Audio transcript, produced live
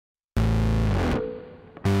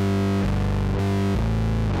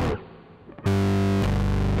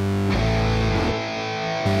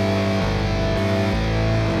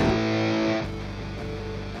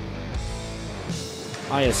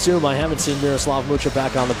I assume I haven't seen Miroslav Mucha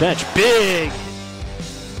back on the bench. Big!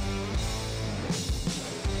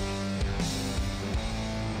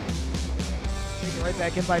 Taken right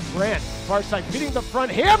back in by Brandt. Far side, beating the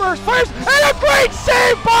front, hammers, fires, and a great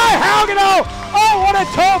save by Haugenoe! Oh, what a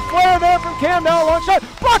toe flare there from Camden. Long shot,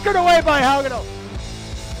 bucketed away by Haugenoe.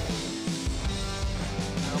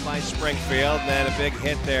 Down by Springfield, and then a big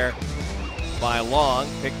hit there by Long,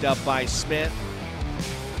 picked up by Smith.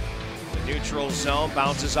 The neutral zone,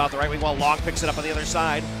 bounces off the right wing while Long picks it up on the other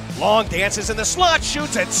side. Long dances in the slot,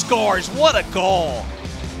 shoots and scores. What a goal!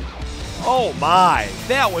 Oh my,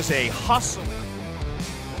 that was a hustle.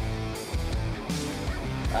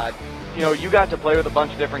 You know, you got to play with a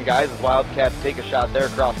bunch of different guys as Wildcats take a shot there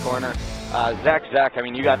across corner. Zach, I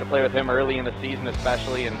mean, you got to play with him early in the season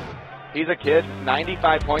especially, and he's a kid,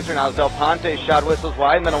 95 points right now. Del Ponte's shot whistles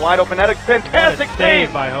wide, and then a wide open net. Fantastic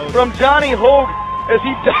save by Hogue. From Johnny Hogue as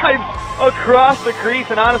he dives across the crease,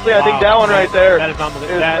 and honestly, I think that one right there. That is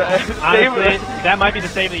unbelievable. Honestly, that might be the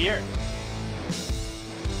save of the year.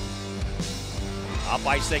 Up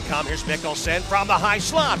ice they come. Here's Mickelson from the high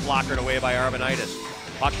slot, blockered away by Arbonitis.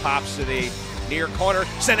 Puck pops to the near corner,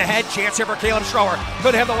 sent ahead, chance here for Caleb Schroer.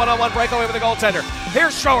 Could have the one-on-one breakaway with the goaltender.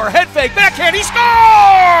 Here's Schroer, head fake, backhand, he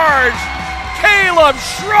scores! Caleb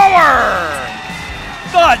Schroer!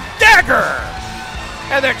 The dagger!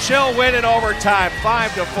 And the Chill win in overtime,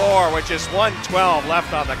 5-4, with just 1:12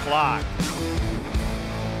 left on the clock.